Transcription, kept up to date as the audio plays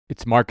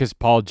It's Marcus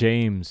Paul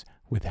James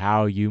with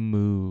How You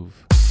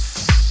Move.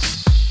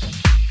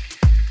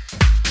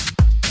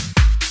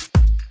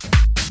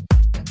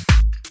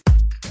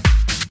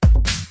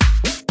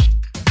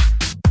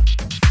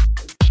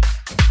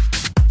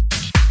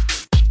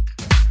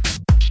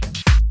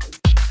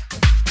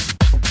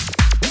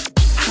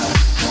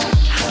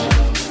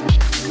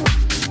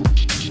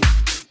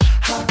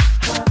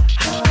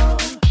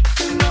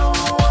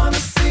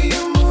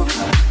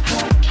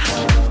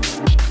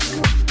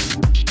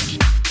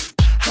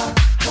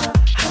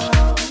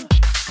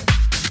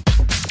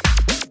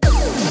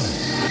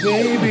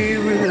 Baby,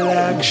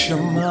 relax your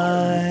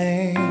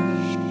mind.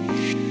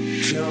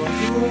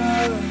 Don't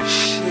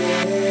rush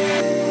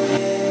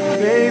it.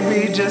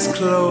 Baby, just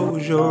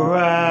close your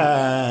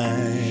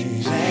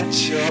eyes.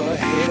 Let your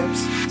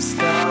hips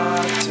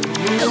start to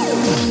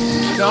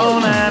move.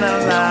 Don't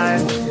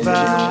analyze the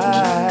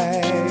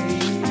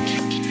vibe.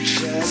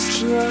 Just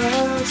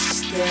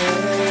trust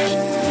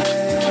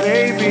it.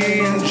 Baby,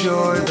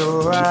 enjoy the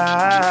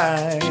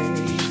ride.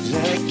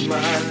 Let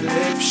my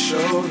lips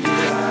show you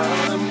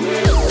how to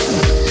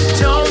move.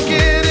 Don't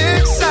get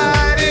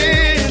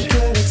excited.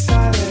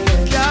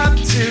 Got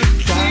to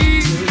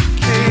keep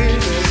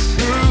this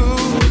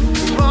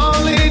through.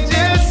 Only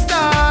just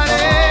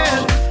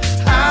started.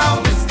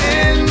 How this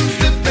ends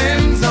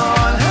depends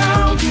on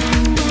how you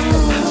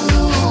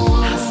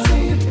move. I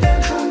see you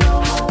dance, I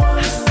know I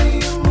wanna see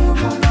you move.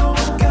 I know I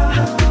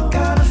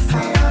gotta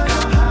see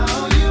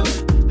how you.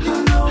 You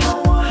know I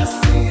wanna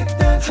see you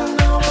dance, I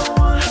know I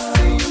wanna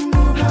see you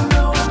move. I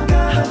know I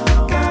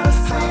gotta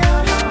see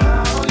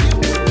how you.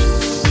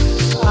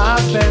 I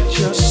bet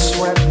you're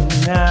sweating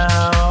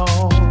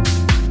now,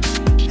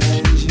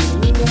 and you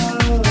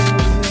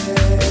love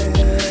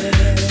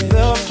it.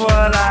 Look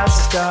what I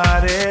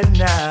started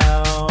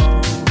now.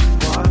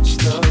 Watch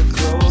the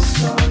clothes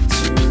start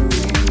to move.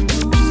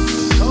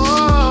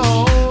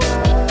 Oh,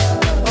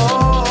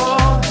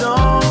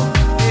 don't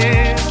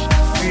it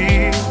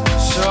feel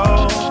so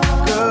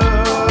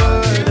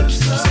good?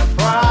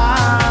 Surprised,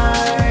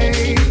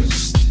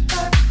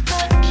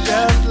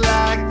 just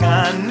like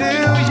I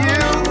knew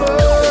you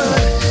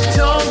would.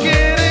 Don't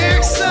get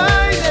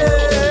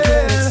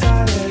excited.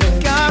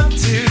 Got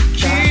to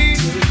keep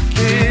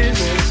this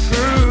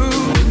through.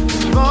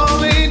 We've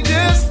only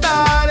just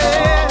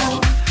started.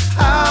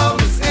 How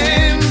this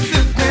ends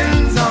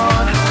depends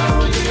on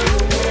how you.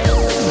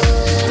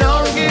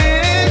 Don't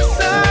get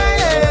excited.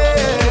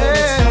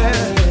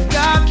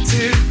 Got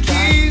to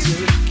keep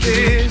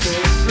this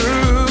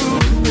through.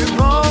 We've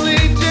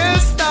only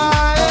just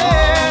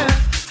started.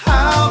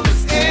 How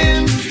this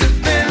ends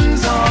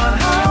depends on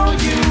how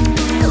you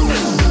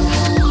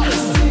move. I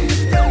see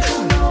you dance, I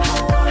know I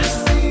wanna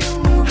see you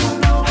move. I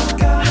know I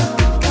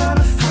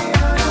gotta see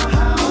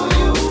how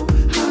you.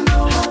 I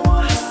know I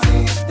wanna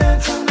see you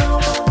dance, I know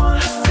I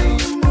wanna see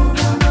you move. I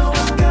know I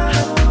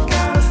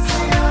gotta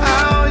see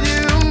how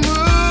you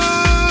move.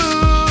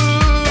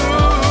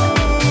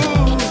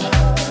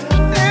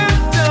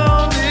 And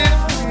don't it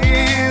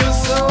feel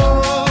so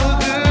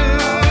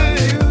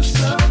good? You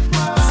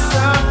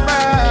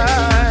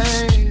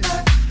surprised,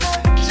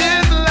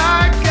 just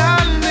like I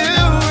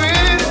knew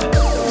it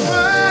would.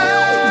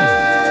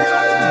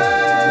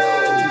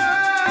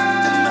 I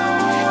know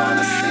I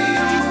wanna see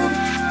you move.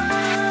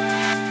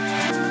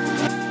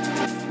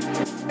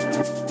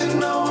 I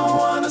know I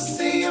wanna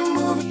see you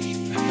move.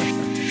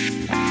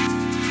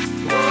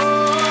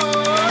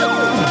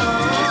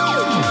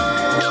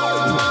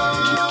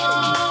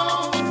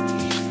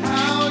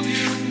 How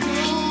you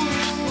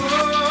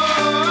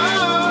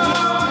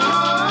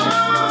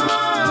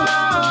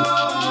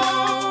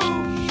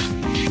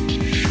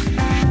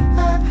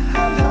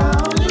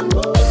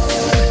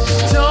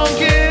Don't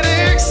get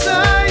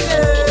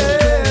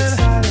excited.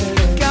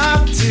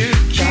 Got to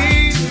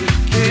keep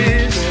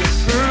this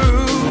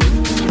through.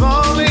 We've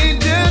only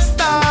just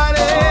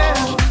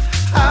started.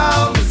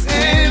 How this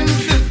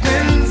ends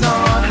depends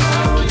on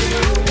how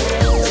you.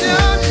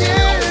 Don't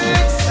get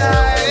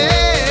excited.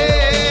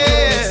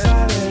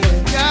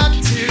 Got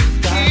to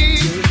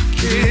keep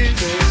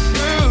this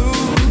through.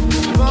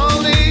 We've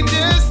only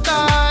just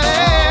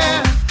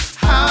started.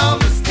 How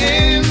this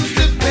ends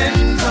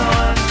depends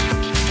on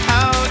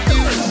how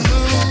you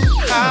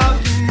move, how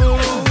you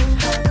move,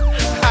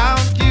 how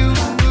you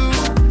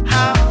move,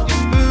 how you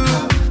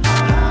move, how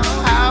you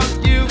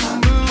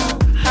move,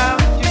 how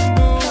you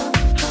move,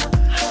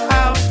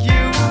 how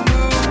you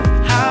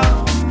move, how you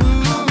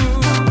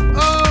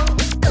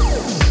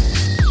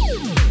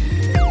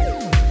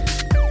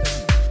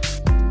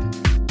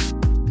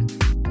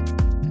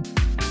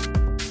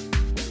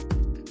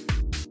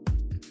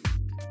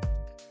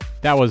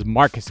That was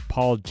Marcus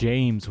Paul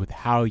James with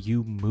How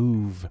You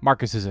Move.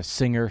 Marcus is a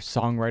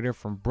singer-songwriter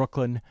from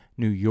Brooklyn,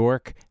 New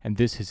York, and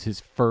this is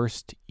his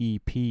first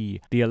EP, the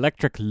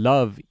Electric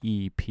Love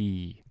EP.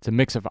 It's a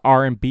mix of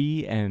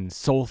R&B and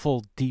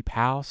soulful deep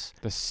house.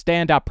 The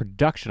standout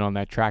production on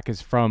that track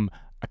is from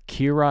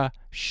Akira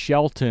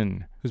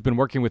Shelton, who's been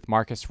working with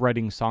Marcus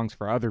writing songs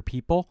for other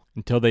people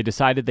until they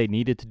decided they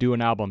needed to do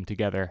an album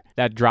together.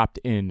 That dropped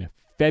in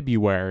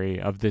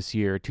February of this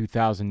year,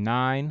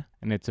 2009,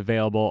 and it's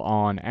available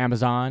on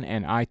Amazon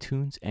and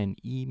iTunes and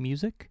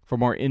eMusic. For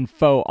more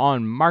info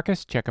on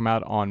Marcus, check him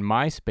out on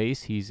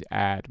MySpace. He's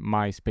at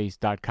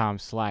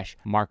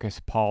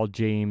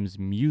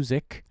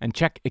myspace.com/MarcusPaulJamesMusic. And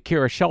check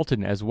Akira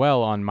Shelton as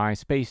well on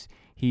MySpace.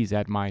 He's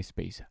at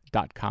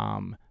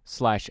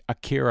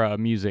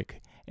myspace.com/AkiraMusic.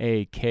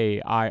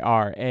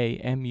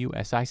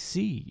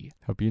 AKIRAMUSIC.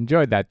 Hope you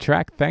enjoyed that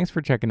track. Thanks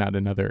for checking out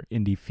another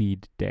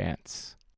IndieFeed dance.